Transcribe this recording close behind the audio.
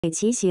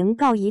骑行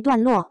告一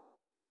段落，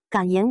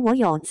感言我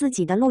有自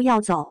己的路要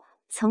走，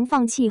曾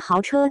放弃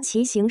豪车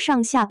骑行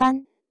上下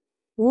班。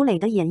吴磊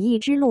的演艺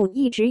之路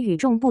一直与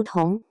众不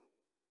同，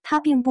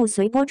他并不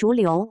随波逐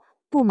流，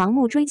不盲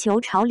目追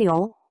求潮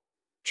流。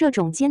这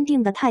种坚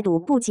定的态度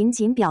不仅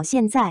仅表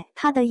现在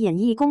他的演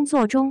艺工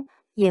作中，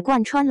也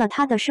贯穿了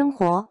他的生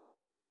活。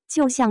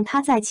就像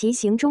他在骑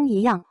行中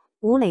一样，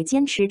吴磊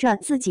坚持着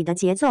自己的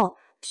节奏，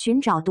寻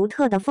找独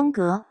特的风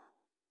格。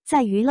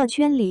在娱乐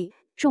圈里，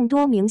众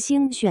多明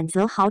星选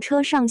择豪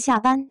车上下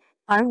班，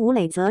而吴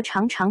磊则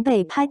常常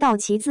被拍到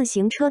骑自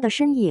行车的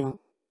身影。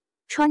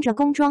穿着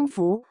工装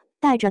服，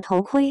戴着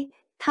头盔，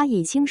他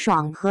以清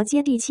爽和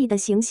接地气的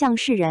形象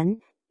示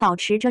人，保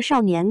持着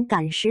少年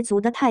感十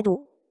足的态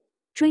度，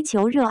追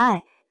求热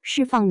爱，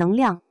释放能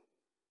量。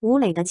吴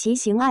磊的骑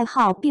行爱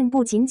好并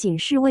不仅仅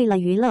是为了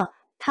娱乐，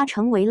它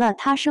成为了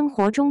他生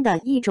活中的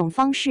一种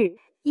方式，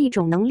一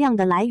种能量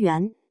的来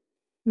源。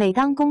每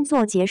当工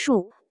作结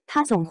束，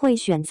他总会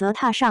选择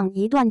踏上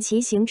一段骑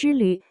行之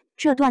旅，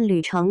这段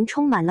旅程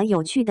充满了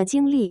有趣的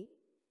经历。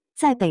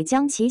在北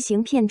疆骑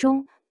行片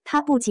中，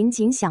他不仅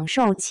仅享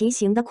受骑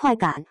行的快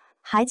感，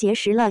还结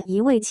识了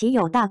一位骑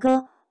友大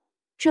哥。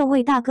这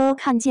位大哥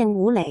看见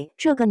吴磊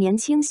这个年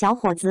轻小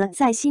伙子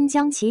在新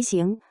疆骑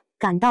行，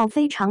感到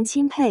非常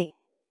钦佩。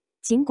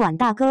尽管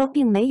大哥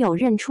并没有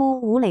认出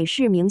吴磊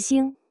是明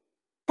星，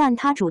但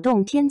他主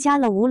动添加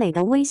了吴磊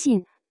的微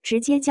信，直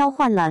接交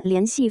换了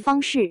联系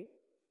方式。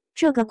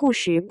这个故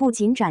事不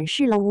仅展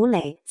示了吴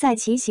磊在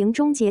骑行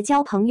中结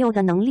交朋友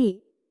的能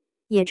力，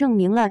也证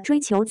明了追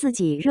求自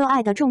己热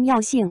爱的重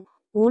要性。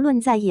无论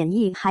在演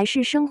艺还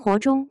是生活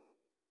中，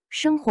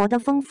生活的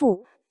丰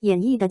富，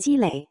演艺的积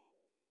累，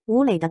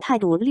吴磊的态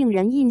度令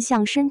人印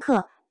象深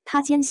刻。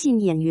他坚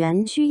信演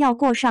员需要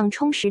过上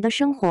充实的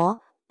生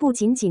活，不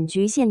仅仅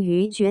局限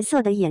于角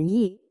色的演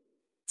绎。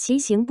骑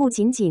行不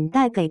仅仅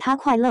带给他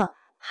快乐，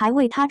还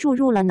为他注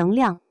入了能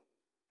量。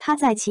他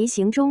在骑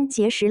行中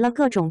结识了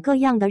各种各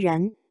样的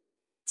人，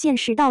见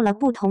识到了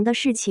不同的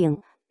事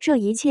情，这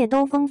一切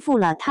都丰富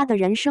了他的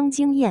人生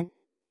经验。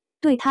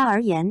对他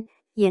而言，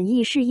演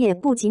艺事业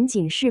不仅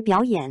仅是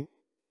表演，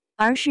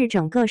而是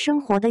整个生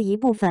活的一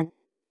部分。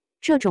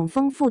这种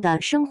丰富的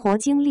生活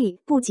经历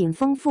不仅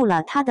丰富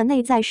了他的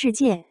内在世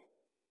界，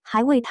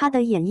还为他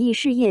的演艺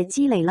事业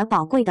积累了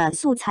宝贵的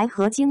素材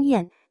和经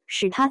验，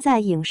使他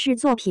在影视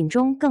作品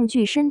中更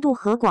具深度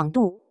和广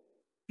度。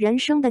人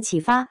生的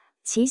启发，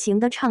骑行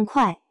的畅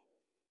快。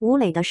吴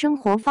磊的生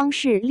活方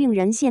式令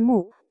人羡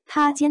慕，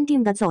他坚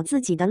定地走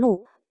自己的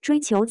路，追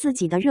求自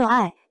己的热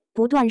爱，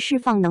不断释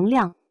放能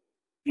量，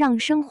让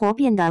生活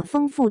变得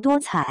丰富多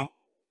彩。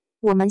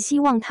我们希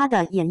望他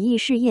的演艺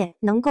事业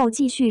能够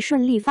继续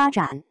顺利发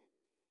展，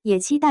也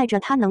期待着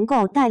他能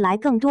够带来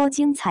更多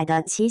精彩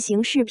的骑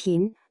行视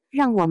频，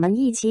让我们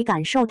一起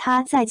感受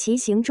他在骑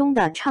行中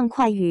的畅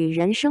快与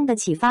人生的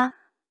启发。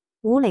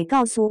吴磊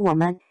告诉我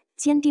们，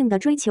坚定的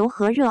追求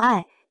和热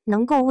爱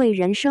能够为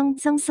人生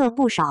增色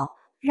不少，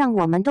让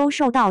我们都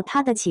受到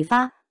他的启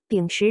发，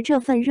秉持这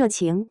份热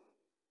情，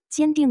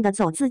坚定地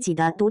走自己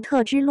的独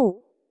特之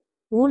路。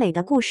吴磊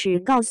的故事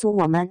告诉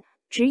我们，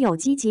只有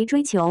积极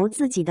追求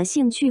自己的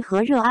兴趣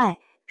和热爱，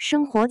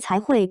生活才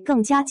会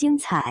更加精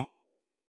彩。